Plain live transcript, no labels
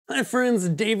Hi friends,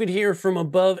 David here from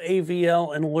Above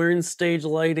AVL and Learn Stage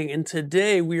Lighting, and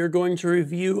today we are going to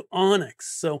review Onyx.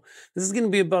 So this is going to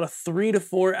be about a 3 to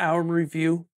 4 hour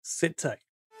review. Sit tight.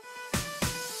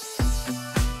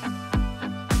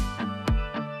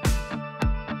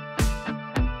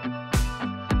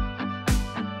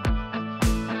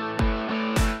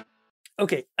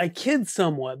 Okay, I kid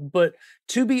somewhat, but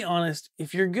to be honest,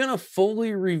 if you're gonna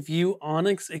fully review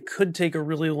Onyx, it could take a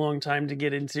really long time to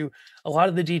get into a lot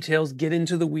of the details, get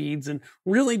into the weeds, and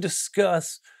really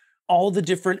discuss all the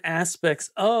different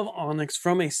aspects of Onyx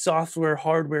from a software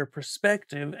hardware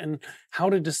perspective and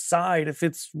how to decide if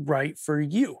it's right for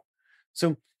you.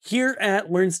 So here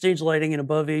at Learn Stage Lighting and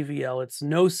Above AVL, it's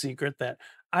no secret that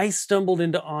I stumbled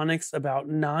into Onyx about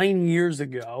 9 years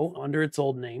ago under its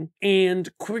old name and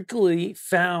quickly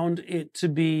found it to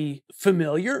be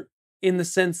familiar in the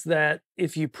sense that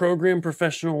if you program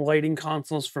professional lighting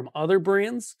consoles from other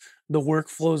brands, the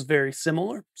workflow is very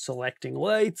similar. Selecting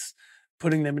lights,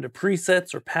 putting them into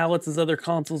presets or palettes as other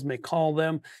consoles may call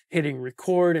them, hitting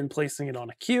record and placing it on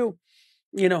a queue.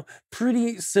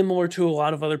 Pretty similar to a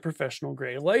lot of other professional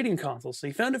grade lighting consoles. So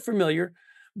you found it familiar,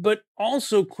 but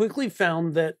also quickly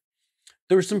found that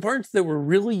there were some parts that were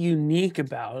really unique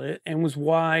about it, and was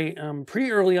why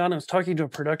pretty early on I was talking to a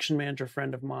production manager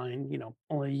friend of mine,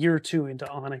 only a year or two into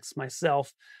Onyx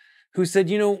myself, who said,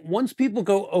 once people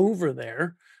go over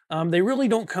there, they really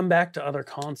don't come back to other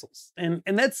consoles. And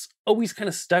that's always kind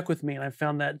of stuck with me. And I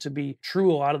found that to be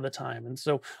true a lot of the time. And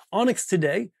so Onyx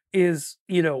today is,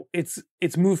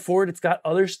 it's moved forward. It's got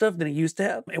other stuff than it used to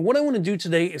have. And what I want to do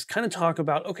today is kind of talk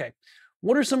about, okay,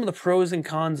 what are some of the pros and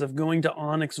cons of going to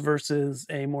Onyx versus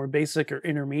a more basic or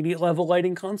intermediate level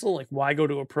lighting console? Like why go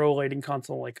to a pro lighting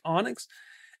console like Onyx?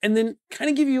 And then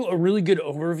kind of give you a really good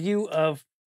overview of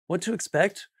what to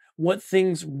expect, what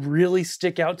things really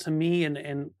stick out to me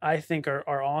and I think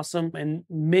are awesome, and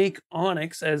make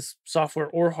Onyx as software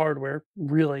or hardware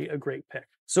really a great pick.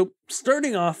 So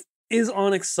starting off, is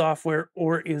Onyx software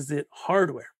or is it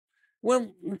hardware?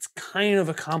 Well, it's kind of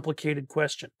a complicated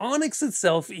question. Onyx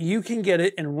itself, you can get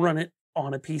it and run it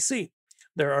on a PC.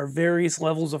 There are various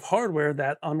levels of hardware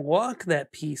that unlock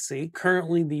that PC.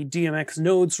 Currently, the DMX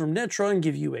nodes from Netron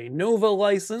give you a Nova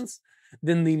license,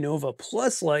 then the Nova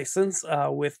Plus license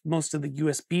with most of the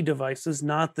USB devices,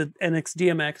 not the NX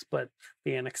DMX, but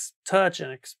the NX Touch,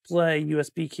 NX Play,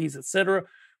 USB keys, etc.,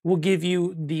 will give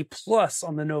you the Plus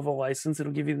on the Nova license.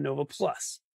 It'll give you the Nova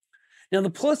Plus. Now, the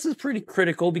Plus is pretty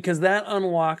critical because that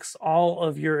unlocks all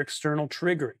of your external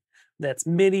triggering. That's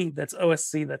MIDI, that's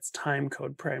OSC, that's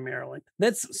timecode primarily.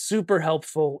 That's super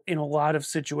helpful in a lot of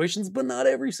situations, but not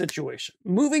every situation.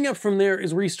 Moving up from there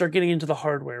is where you start getting into the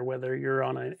hardware, whether you're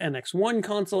on an NX1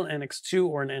 console, an NX2,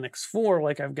 or an NX4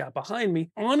 like I've got behind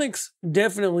me. Onyx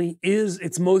definitely is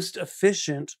its most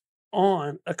efficient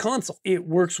on a console. It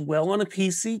works well on a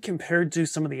PC compared to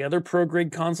some of the other pro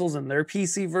grade consoles and their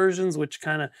PC versions, which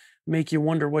kind of make you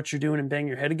wonder what you're doing and bang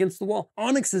your head against the wall.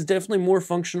 Onyx is definitely more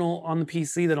functional on the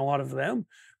PC than a lot of them,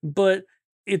 but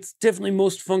it's definitely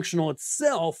most functional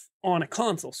itself on a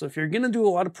console. So if you're going to do a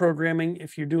lot of programming,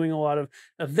 if you're doing a lot of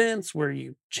events where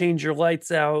you change your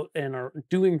lights out and are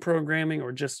doing programming,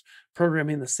 or just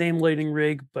programming the same lighting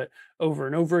rig but over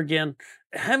and over again,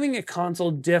 having a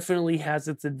console definitely has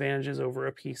its advantages over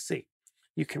a PC.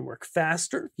 You can work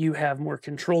faster, you have more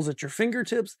controls at your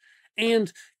fingertips,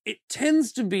 and it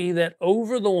tends to be that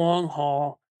over the long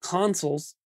haul,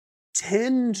 consoles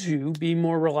tend to be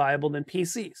more reliable than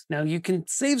PCs. Now, you can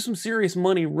save some serious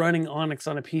money running Onyx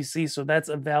on a PC, so that's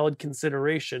a valid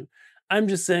consideration. I'm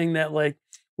just saying that, like,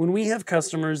 when we have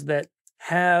customers that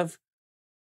have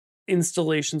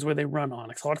installations where they run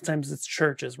Onyx, a lot of times it's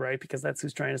churches, right? Because that's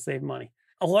who's trying to save money.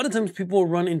 A lot of times people will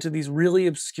run into these really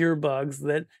obscure bugs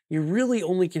that you really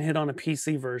only can hit on a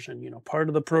PC version. Part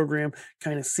of the program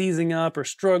kind of seizing up or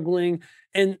struggling.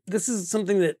 And this is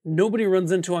something that nobody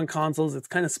runs into on consoles. It's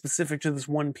kind of specific to this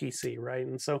one PC, right?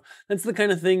 And so that's the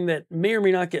kind of thing that may or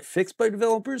may not get fixed by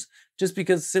developers, just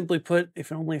because, simply put,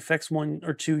 if it only affects 1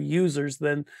 or 2 users,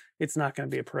 then it's not going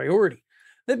to be a priority.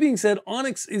 That being said,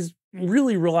 Onyx is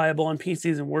really reliable on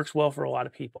PCs and works well for a lot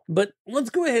of people. But let's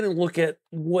go ahead and look at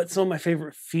what some of my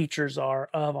favorite features are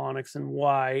of Onyx and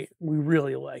why we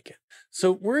really like it.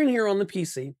 So we're in here on the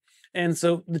PC. And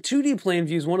so the 2D plan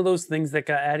view is one of those things that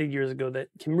got added years ago that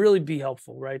can really be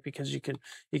helpful, right? Because you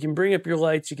can bring up your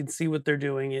lights, you can see what they're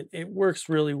doing. It works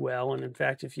really well. And in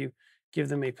fact, if you give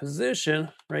them a position,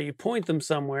 right, you point them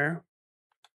somewhere,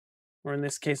 or in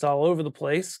this case, all over the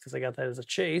place, because I got that as a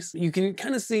chase, you can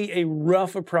kind of see a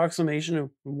rough approximation of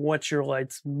what your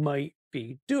lights might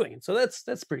be doing. So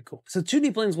that's pretty cool. So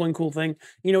 2D plane's one cool thing.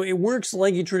 You know, it works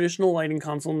like a traditional lighting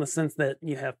console in the sense that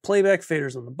you have playback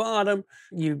faders on the bottom.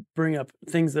 You bring up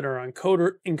things that are on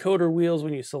encoder wheels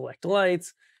when you select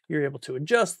lights. You're able to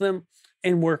adjust them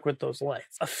and work with those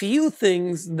lights. A few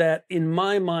things that in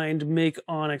my mind make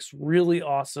Onyx really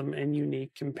awesome and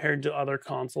unique compared to other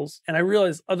consoles. And I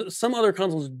realize some other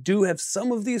consoles do have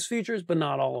some of these features, but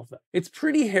not all of them. It's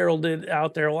pretty heralded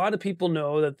out there. A lot of people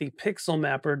know that the pixel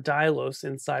mapper Dylos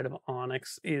inside of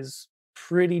Onyx is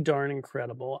pretty darn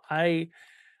incredible. I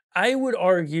would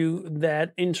argue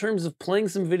that in terms of playing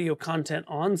some video content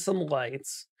on some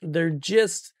lights, there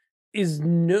just is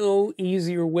no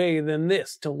easier way than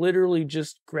this to literally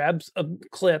just grab a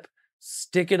clip,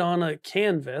 stick it on a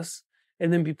canvas,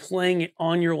 and then be playing it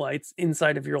on your lights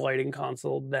inside of your lighting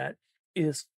console that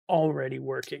is already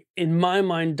working. In my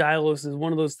mind, Dylos is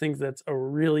one of those things that's a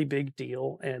really big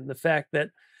deal. And the fact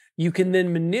that you can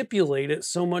then manipulate it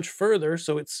so much further.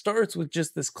 So it starts with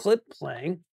just this clip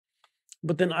playing,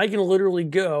 but then I can literally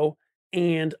go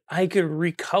and I could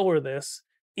recolor this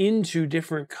into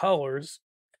different colors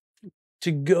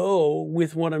to go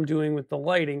with what I'm doing with the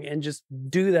lighting and just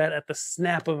do that at the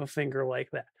snap of a finger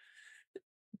like that.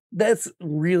 That's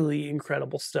really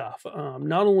incredible stuff.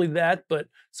 Not only that, but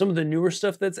some of the newer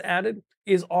stuff that's added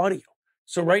is audio.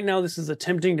 So right now this is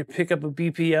attempting to pick up a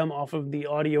BPM off of the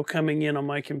audio coming in on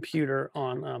my computer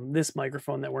on this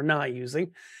microphone that we're not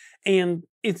using. And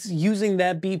it's using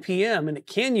that BPM, and it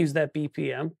can use that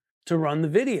BPM to run the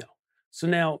video. So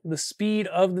now the speed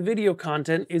of the video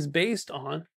content is based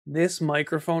on this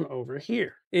microphone over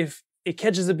here. If it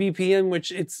catches a BPM,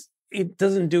 which it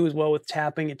doesn't do as well with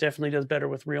tapping, it definitely does better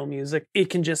with real music, it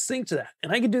can just sync to that.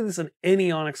 And I can do this on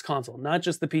any Onyx console, not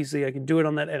just the PC. I can do it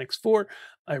on that NX4.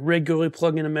 I regularly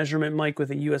plug in a measurement mic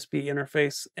with a USB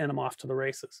interface, and I'm off to the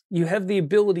races. You have the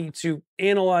ability to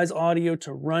analyze audio,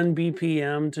 to run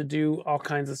BPM, to do all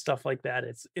kinds of stuff like that.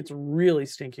 It's really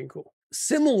stinking cool.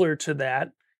 Similar to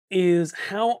that is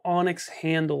how Onyx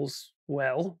handles,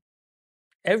 well,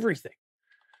 everything.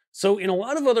 So in a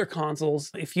lot of other consoles,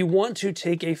 if you want to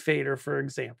take a fader, for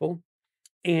example,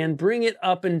 and bring it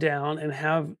up and down and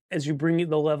have, as you bring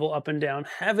the level up and down,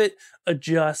 have it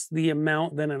adjust the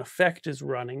amount that an effect is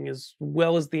running as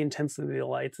well as the intensity of the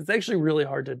lights, it's actually really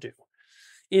hard to do.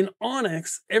 In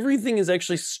Onyx, everything is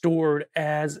actually stored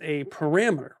as a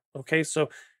parameter, okay? So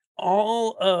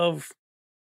all of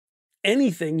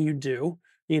anything you do,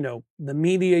 you know, the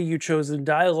media you chose in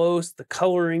Dylos, the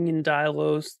coloring in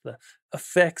Dylos, the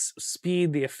effects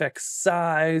speed, the effects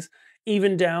size,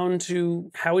 even down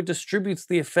to how it distributes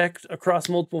the effect across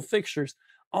multiple fixtures.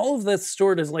 All of that's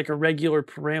stored as like a regular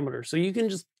parameter. So you can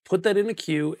just put that in a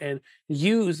queue and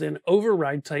use an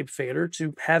override type fader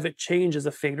to have it change as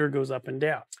a fader goes up and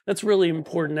down. That's really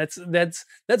important.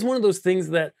 That's one of those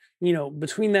things that, you know,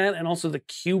 between that and also the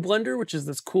cue blender, which is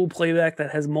this cool playback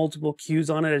that has multiple cues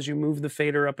on it as you move the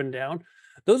fader up and down.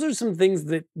 Those are some things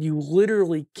that you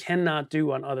literally cannot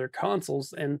do on other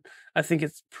consoles, and I think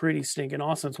it's pretty stinking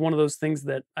awesome. It's one of those things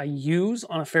that I use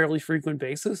on a fairly frequent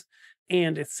basis,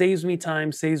 and it saves me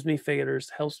time, saves me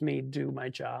faders, helps me do my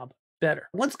job better.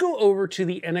 Let's go over to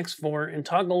the NX4 and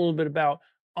talk a little bit about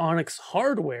Onyx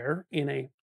hardware in a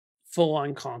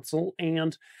full-on console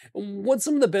and what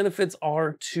some of the benefits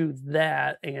are to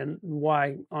that and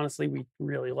why, honestly, we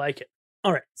really like it.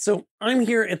 All right, so I'm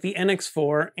here at the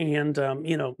NX4, and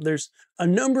you know, there's a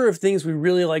number of things we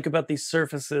really like about these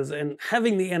surfaces, and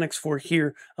having the NX4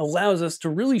 here allows us to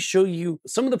really show you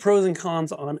some of the pros and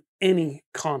cons on any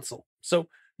console. So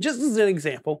just as an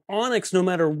example, Onyx, no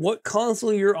matter what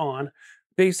console you're on,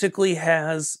 basically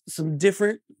has some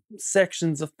different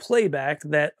sections of playback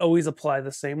that always apply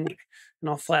the same way. And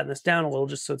I'll flatten this down a little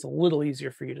just so it's a little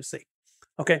easier for you to see.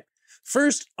 Okay,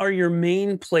 first are your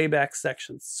main playback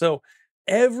sections. So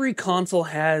every console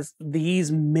has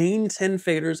these main 10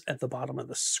 faders at the bottom of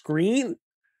the screen.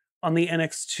 On the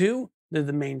NX2, they're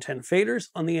the main 10 faders.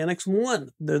 On the NX1,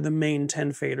 they're the main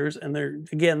 10 faders, and they're,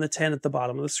 again, the 10 at the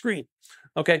bottom of the screen.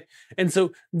 Okay, and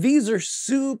so these are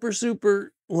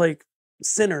super, like,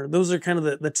 center. Those are kind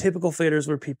of the typical faders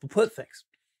where people put things.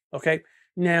 Okay,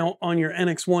 now on your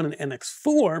NX1 and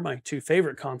NX4, my two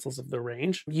favorite consoles of the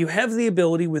range, you have the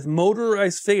ability with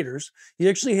motorized faders. You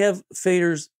actually have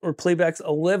faders or playbacks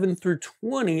 11 through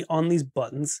 20 on these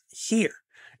buttons here.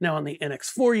 Now on the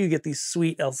NX4, you get these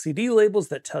sweet LCD labels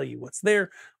that tell you what's there.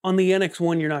 On the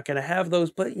NX1, you're not going to have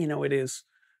those, but you know, it is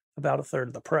about a third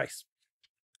of the price.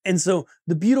 And so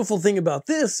the beautiful thing about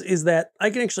this is that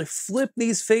I can actually flip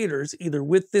these faders either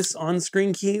with this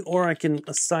on-screen key, or I can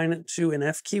assign it to an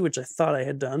F key, which I thought I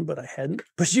had done, but I hadn't.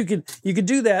 But you could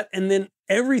do that, and then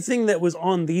everything that was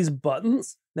on these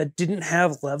buttons that didn't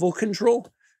have level control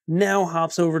now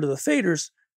hops over to the faders,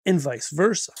 and vice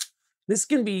versa. This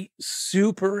can be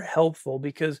super helpful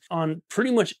because on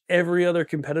pretty much every other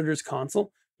competitor's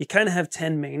console, you kind of have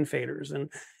 10 main faders.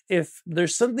 And if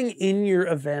there's something in your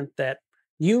event that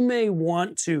you may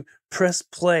want to press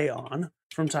play on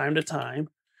from time to time,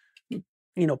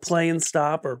 play and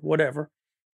stop or whatever,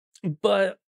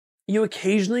 but you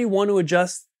occasionally want to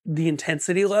adjust the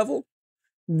intensity level,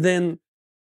 then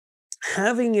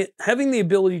having the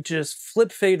ability to just flip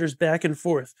faders back and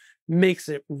forth makes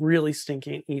it really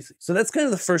stinking easy. So that's kind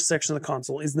of the first section of the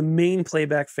console, is the main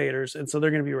playback faders, and so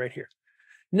they're going to be right here.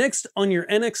 Next, on your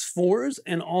NX4s,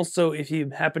 and also if you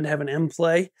happen to have an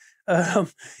M-Play,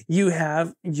 you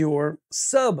have your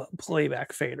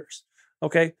sub-playback faders,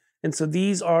 okay? And so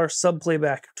these are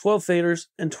sub-playback 12 faders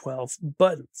and 12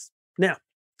 buttons. Now,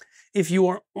 if you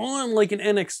are on like an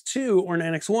NX2 or an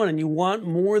NX1 and you want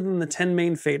more than the 10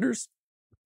 main faders,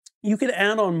 you could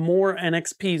add on more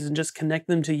NXPs and just connect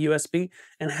them to USB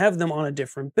and have them on a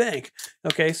different bank.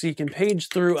 Okay, so you can page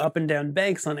through up and down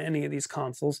banks on any of these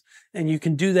consoles, and you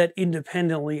can do that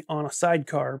independently on a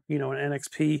sidecar, an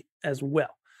NXP as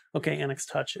well. Okay,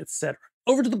 NX Touch, etc.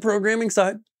 Over to the programming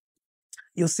side,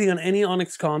 you'll see on any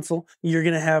Onyx console, you're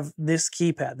going to have this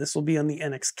keypad. This will be on the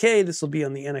NXK, this will be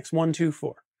on the NX1, 2,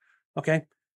 4. Okay,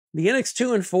 the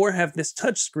NX2 and 4 have this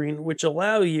touch screen, which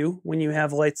allow you, when you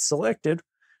have lights selected,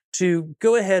 to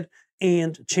go ahead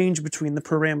and change between the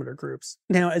parameter groups.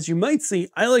 Now, as you might see,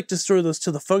 I like to store those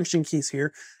to the function keys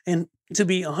here, and to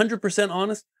be 100%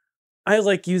 honest, I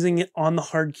like using it on the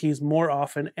hard keys more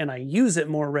often, and I use it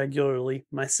more regularly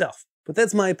myself. But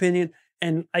that's my opinion,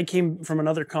 and I came from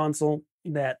another console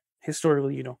that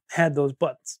historically, had those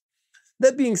buttons.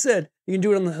 That being said, you can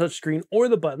do it on the touchscreen or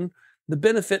the button. The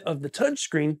benefit of the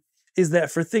touchscreen is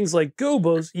that for things like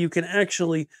gobos, you can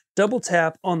actually double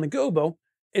tap on the gobo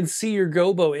and see your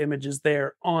gobo images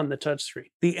there on the touchscreen.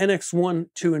 The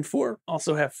NX1, 2, and 4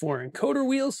 also have 4 encoder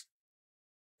wheels,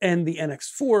 and the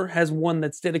NX4 has one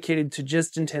that's dedicated to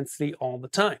just intensity all the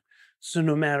time. So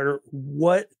no matter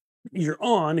what you're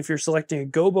on, if you're selecting a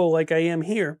gobo like I am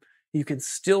here, you can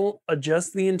still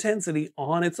adjust the intensity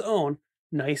on its own,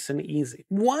 nice and easy.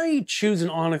 Why choose an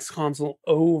Onyx console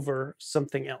over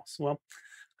something else? Well,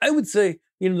 I would say,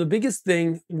 the biggest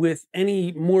thing with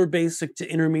any more basic to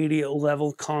intermediate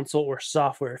level console or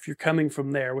software, if you're coming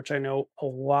from there, which I know a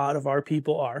lot of our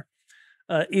people are,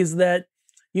 is that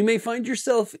you may find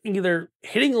yourself either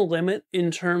hitting a limit in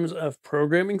terms of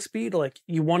programming speed, like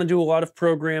you want to do a lot of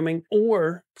programming,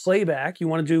 or playback. You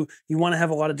want to have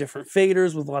a lot of different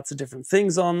faders with lots of different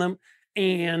things on them,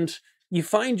 and you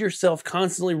find yourself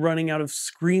constantly running out of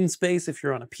screen space if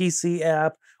you're on a PC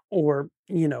app, or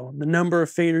the number of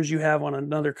faders you have on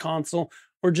another console,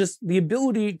 or just the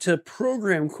ability to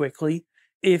program quickly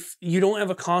if you don't have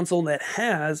a console that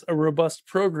has a robust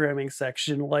programming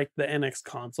section like the NX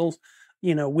consoles,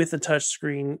 with a touch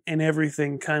screen and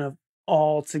everything kind of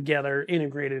all together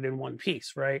integrated in one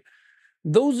piece, right?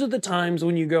 Those are the times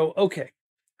when you go, okay,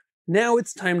 now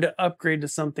it's time to upgrade to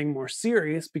something more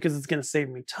serious because it's going to save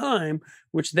me time,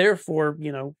 which therefore,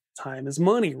 time is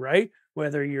money, right?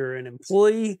 Whether you're an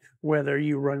employee, whether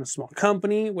you run a small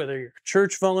company, whether you're a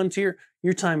church volunteer,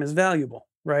 your time is valuable,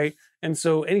 right? And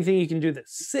so anything you can do that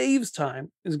saves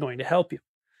time is going to help you.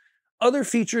 Other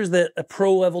features that a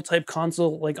pro level type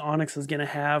console like Onyx is going to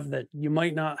have that you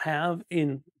might not have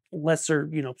in lesser,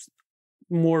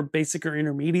 more basic or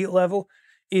intermediate level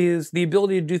is the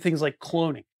ability to do things like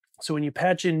cloning. So when you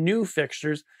patch in new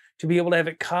fixtures, to be able to have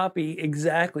it copy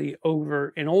exactly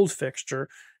over an old fixture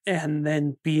and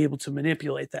then be able to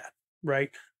manipulate that, right?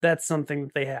 That's something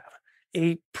that they have.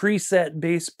 A preset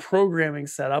based programming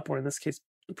setup, or in this case,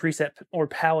 preset or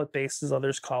palette based as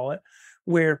others call it,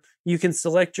 where you can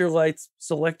select your lights,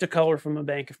 select a color from a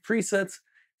bank of presets,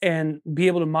 and be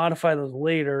able to modify those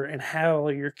later and how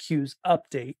your cues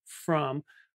update from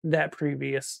that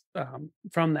previous,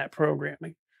 from that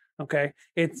programming. Okay,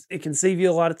 it can save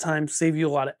you a lot of time, save you a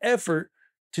lot of effort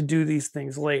to do these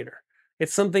things later.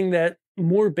 It's something that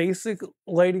more basic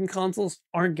lighting consoles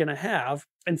aren't going to have,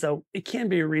 and so it can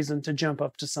be a reason to jump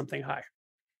up to something higher.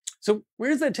 So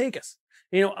where does that take us?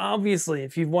 Obviously,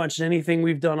 if you've watched anything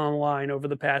we've done online over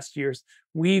the past years,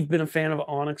 we've been a fan of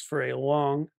Onyx for a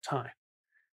long time.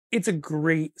 It's a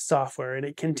great software, and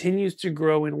it continues to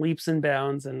grow in leaps and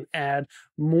bounds and add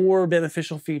more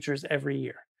beneficial features every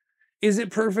year. Is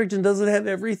it perfect and does it have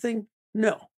everything?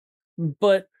 No.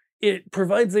 but it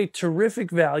provides a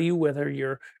terrific value whether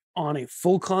you're on a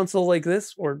full console like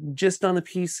this or just on a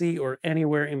PC or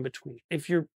anywhere in between. If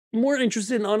you're more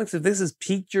interested in Onyx, if this has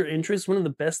piqued your interest, one of the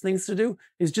best things to do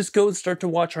is just go and start to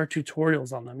watch our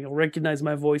tutorials on them. You'll recognize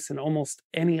my voice in almost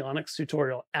any Onyx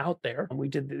tutorial out there. We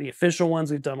did the official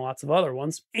ones, we've done lots of other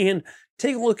ones, and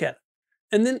take a look at it.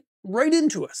 And then write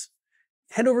into us.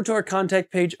 Head over to our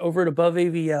contact page over at Above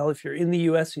AVL. If you're in the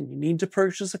US and you need to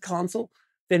purchase a console,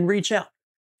 then reach out.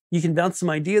 You can bounce some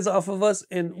ideas off of us,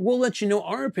 and we'll let you know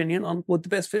our opinion on what the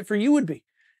best fit for you would be.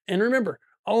 And remember,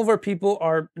 all of our people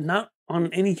are not on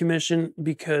any commission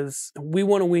because we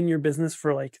want to win your business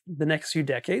for like the next few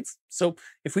decades. So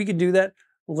if we could do that,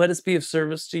 let us be of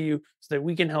service to you so that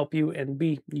we can help you and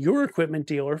be your equipment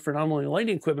dealer for not only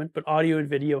lighting equipment, but audio and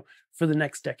video for the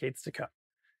next decades to come.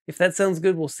 If that sounds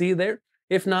good, we'll see you there.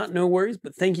 If not, no worries,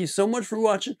 but thank you so much for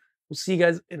watching. We'll see you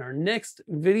guys in our next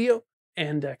video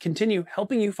and continue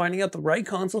helping you finding out the right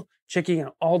console, checking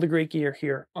out all the great gear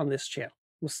here on this channel.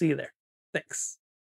 We'll see you there. Thanks.